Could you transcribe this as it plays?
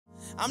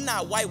I'm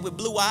not white with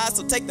blue eyes,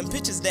 so take them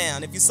pictures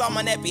down. If you saw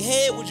my nappy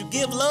head, would you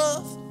give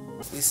love?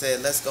 We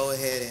said, let's go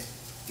ahead and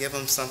give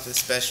him something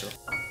special.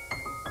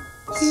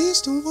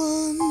 He's the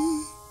one.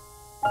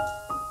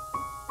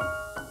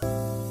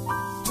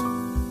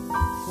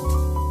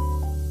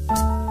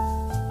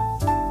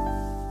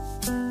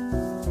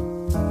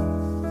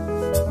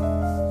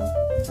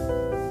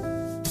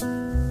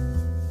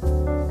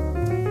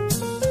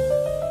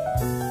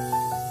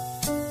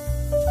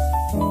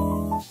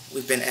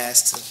 We've been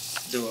asked to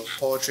do a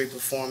poetry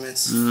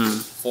performance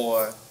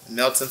for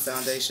Melton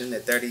Foundation, the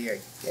 30-year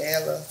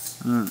gala.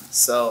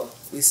 So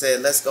we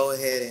said, let's go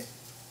ahead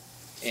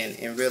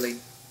and really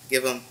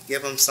give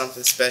them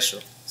something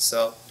special.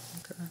 So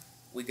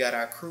we got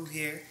our crew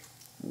here.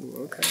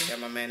 Ooh, okay. Got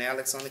my man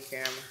Alex on the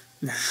camera.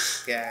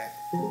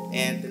 Got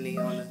Anthony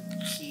on the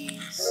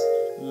keys.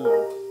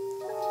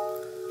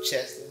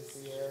 Chester and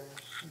Sierra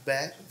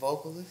back,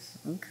 vocalist.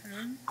 Okay.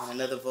 And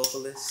another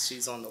vocalist,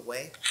 she's on the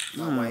way.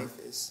 My wife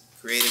is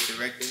creative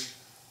directing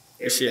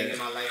everything in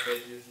my life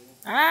as usual.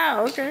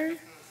 Ah, okay.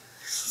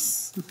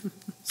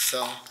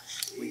 So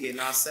we getting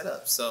all set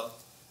up. So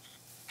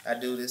I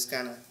do this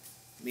kind of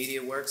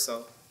media work.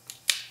 So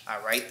I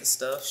write the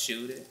stuff,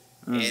 shoot it,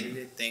 edit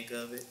it, think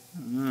of it,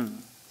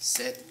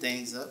 set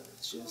things up.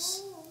 It's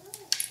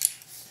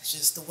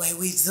just the way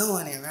we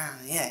doing it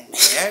around here.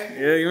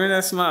 Yeah, give me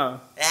that smile.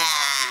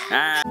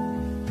 Ah.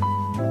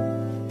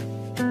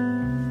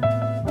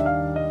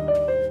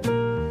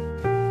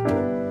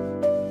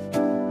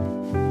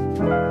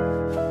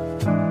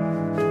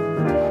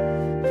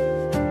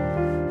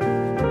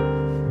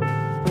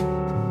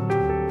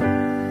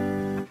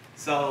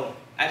 So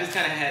I just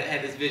kind of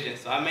had this vision.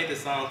 So I made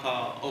this song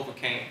called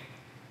Overcame.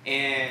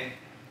 And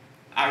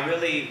I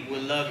really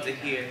would love to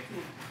hear,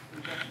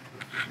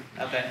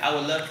 I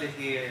would love to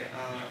hear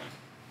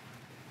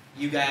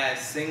you guys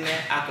sing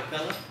that a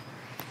cappella,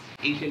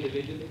 each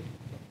individually.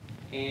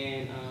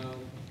 And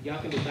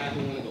y'all can decide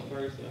who want to go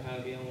first or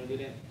however y'all want to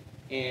do that.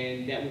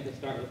 And that we can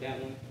start with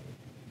that one.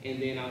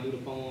 And then I'll do the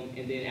poem.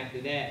 And then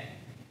after that,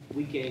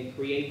 we can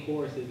create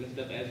choruses and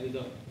stuff as we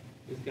go.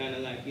 It's kind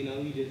of like, you know,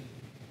 you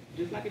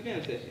just like a jam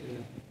session, you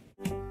know.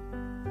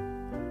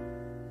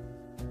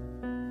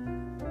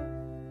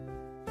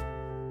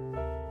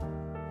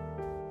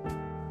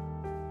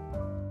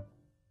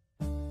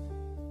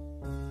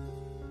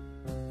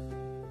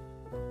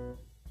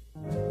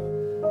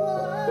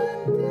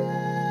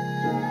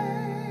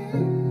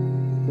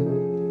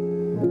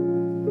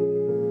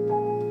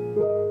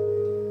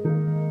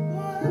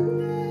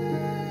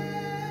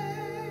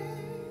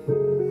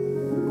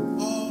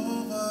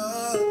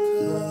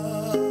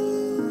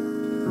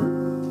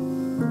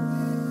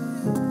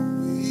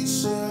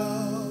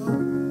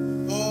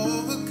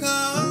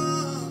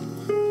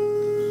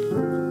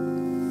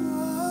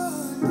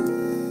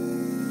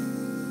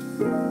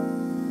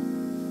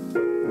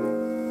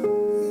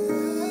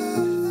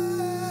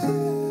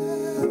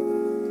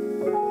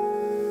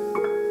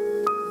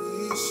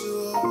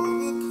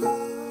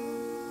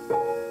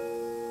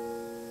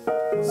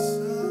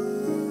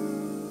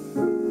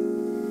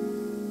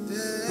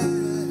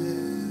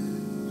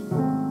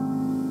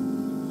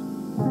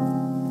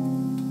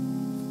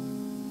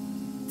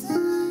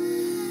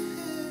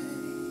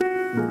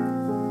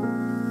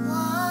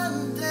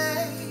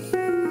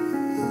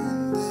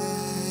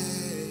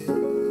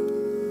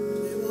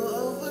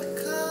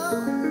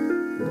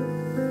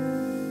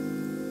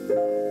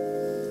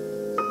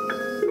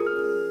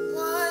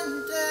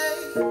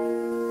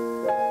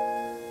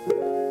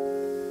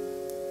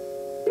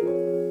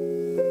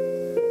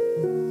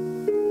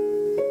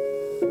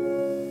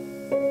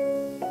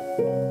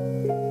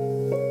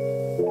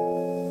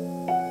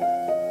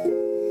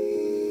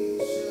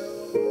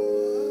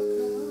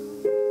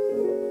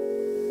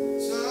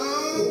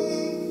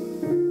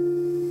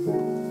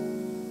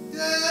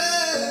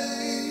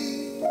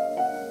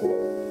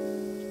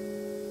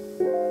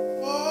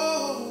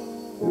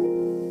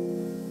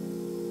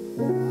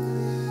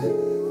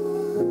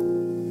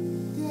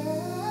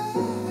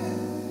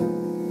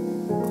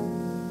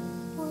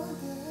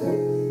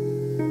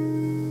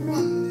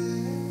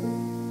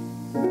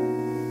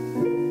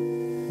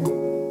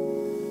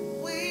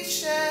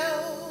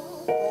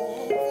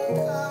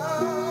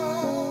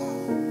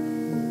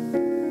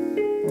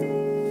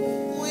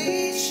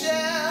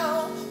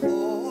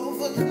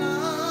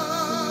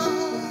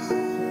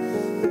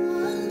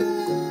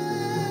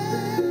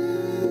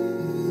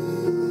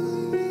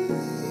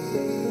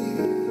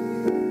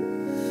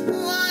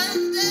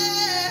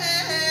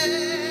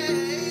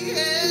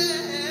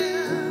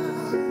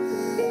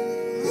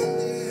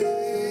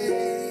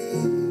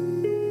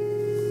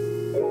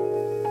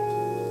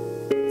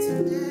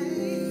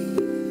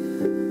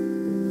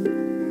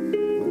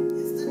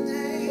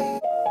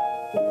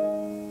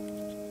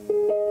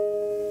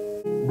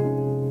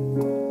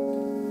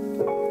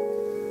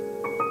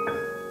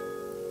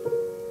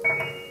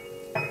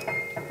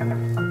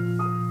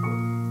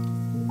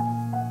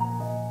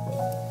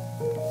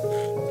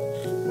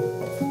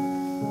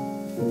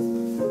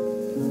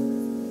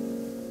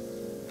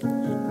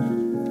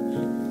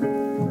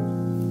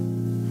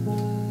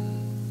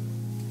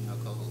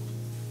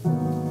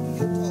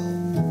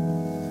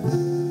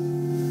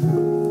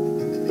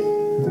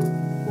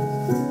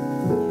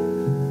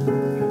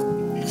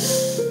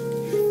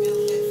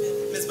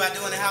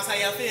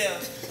 y'all feel?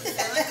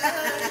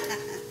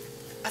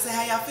 I said,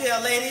 how y'all feel,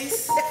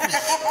 ladies?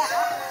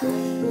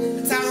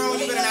 Tyrone,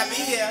 you better not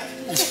be here.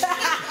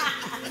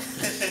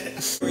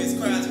 Chris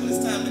cries when it's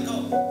time to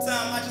go.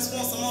 Time, I just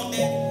want some more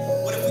daddy.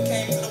 What if we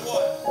came to the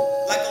water?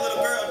 Like a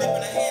little girl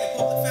dipping her hand in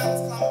public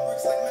fountains, climbing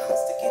bricks like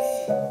mountains to get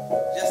in.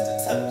 Just a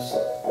touch.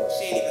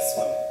 She ain't even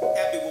swimming.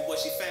 Happy with what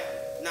she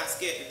found. Not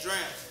scared to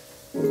drown.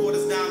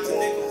 Quarters, dimes, and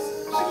nickels.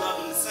 She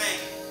loved them the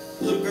same.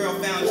 The little girl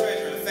found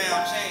treasure and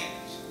found change.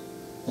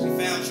 She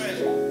found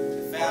treasure.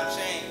 She found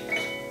change.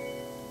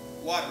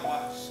 Water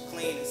wash,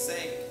 clean and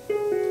safe.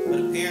 But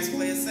her parents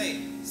play it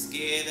safe.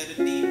 Scared of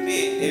the deep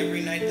end,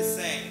 every night the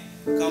same.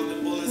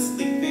 Comfortable and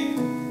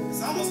sleeping.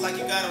 It's almost like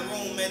you got a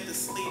room at the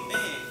sleep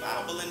in.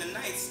 Bible in the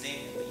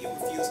nightstand, but you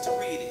refuse to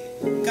read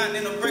it.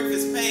 Continental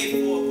breakfast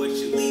paid for, but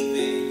you leave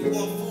it. You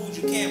want food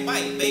you can't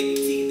bite, baby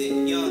teeth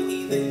it, young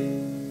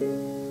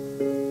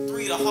heathen.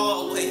 3 the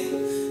hard way.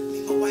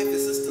 Me, my wife and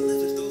sister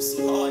living through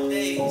some hard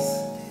days.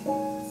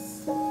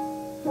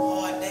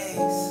 Hard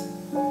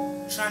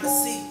days. Trying to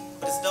see,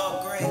 but it's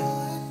dark gray.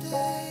 Hard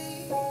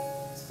days.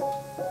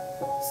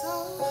 So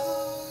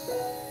hard.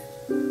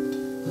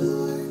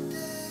 Hard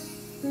days.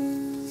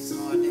 These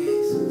hard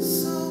days.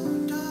 So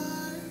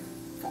dark.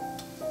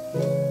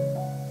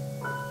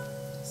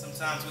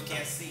 Sometimes we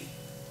can't see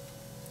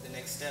the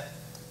next step.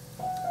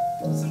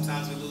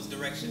 Sometimes we lose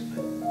direction,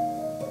 but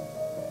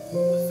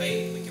with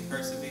faith we can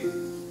persevere.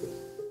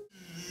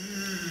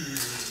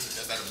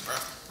 That's like a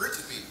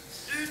Britain beat.